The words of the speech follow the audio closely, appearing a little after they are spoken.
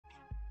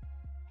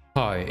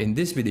Hi, in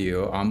this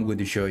video, I'm going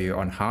to show you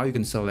on how you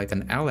can select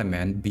an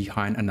element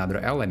behind another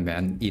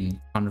element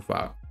in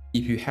Canva.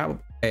 If you have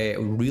a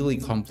really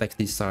complex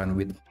design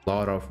with a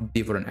lot of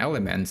different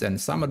elements and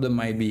some of them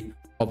might be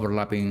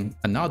overlapping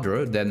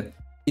another, then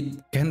it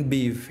can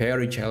be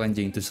very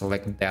challenging to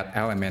select that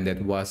element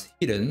that was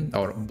hidden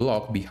or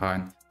blocked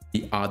behind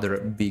the other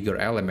bigger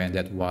element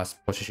that was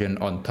positioned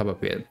on top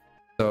of it.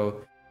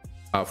 So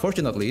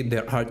fortunately,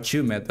 there are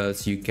two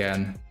methods you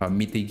can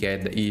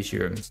mitigate the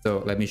issue.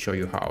 So let me show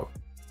you how.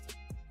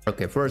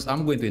 Okay, first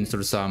I'm going to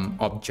insert some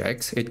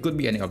objects. It could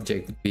be any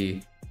object, it could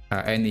be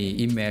any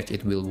image.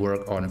 It will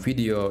work on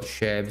video,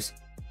 shapes,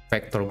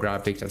 vector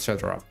graphics,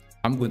 etc.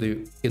 I'm going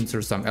to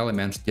insert some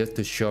elements just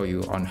to show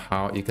you on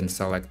how you can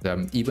select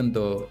them, even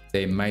though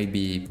they may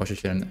be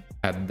positioned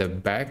at the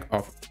back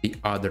of the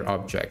other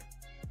object.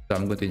 So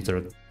I'm going to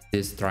insert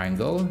this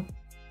triangle,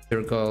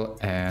 circle,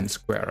 and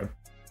square.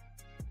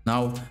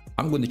 Now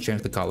I'm going to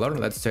change the color.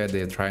 Let's say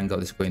the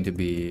triangle is going to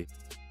be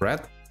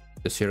red,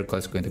 the circle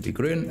is going to be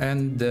green,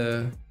 and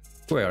the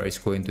square is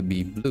going to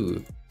be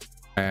blue.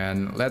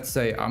 And let's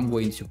say I'm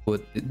going to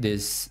put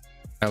this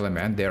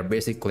element, they're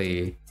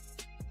basically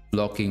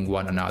blocking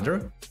one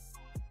another.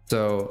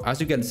 So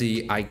as you can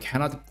see, I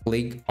cannot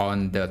click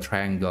on the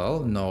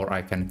triangle, nor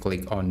I can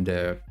click on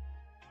the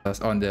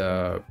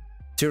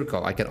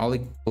circle. I can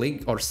only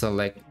click or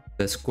select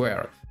the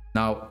square.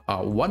 Now,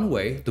 one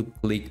way to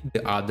click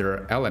the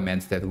other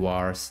elements that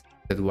was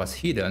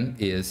hidden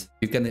is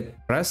you can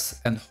press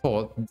and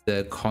hold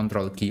the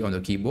Control key on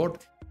the keyboard.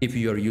 If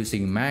you are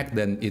using Mac,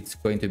 then it's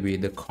going to be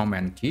the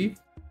Command key.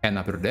 And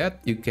after that,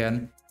 you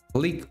can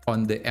click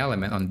on the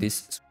element on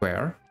this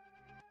square,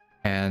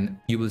 and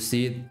you will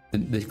see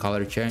the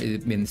color change.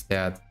 It means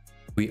that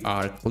we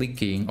are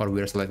clicking or we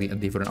are selecting a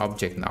different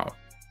object now.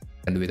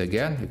 And do it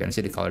again. You can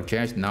see the color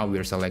change. Now we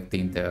are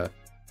selecting the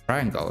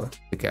triangle.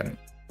 You can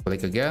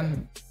click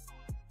again.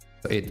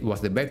 It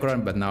was the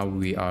background, but now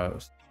we are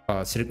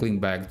circling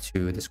back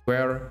to the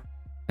square,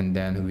 and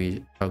then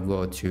we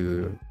go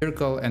to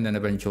circle, and then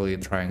eventually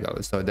triangle.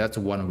 So that's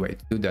one way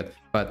to do that,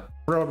 but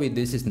probably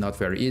this is not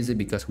very easy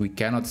because we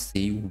cannot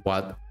see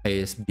what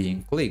is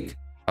being clicked,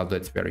 although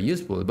it's very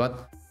useful.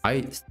 But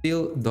I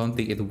still don't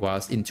think it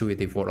was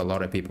intuitive for a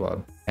lot of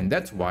people, and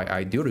that's why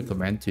I do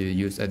recommend to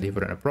use a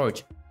different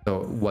approach.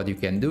 So what you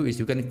can do is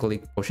you can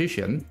click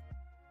position,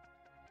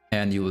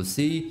 and you will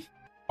see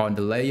on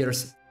the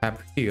layers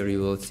tab here, you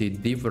will see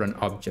different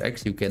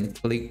objects. You can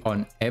click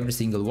on every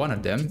single one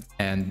of them,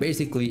 and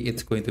basically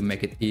it's going to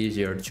make it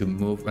easier to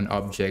move an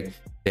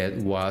object that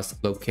was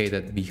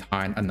located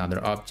behind another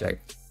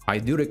object. I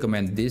do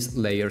recommend this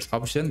layers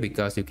option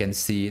because you can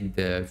see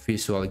the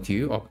visual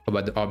cue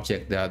about the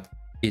object that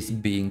is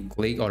being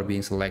clicked or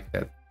being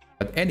selected.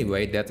 But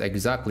anyway, that's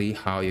exactly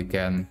how you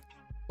can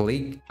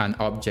click an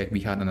object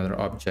behind another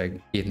object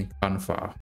in Canva.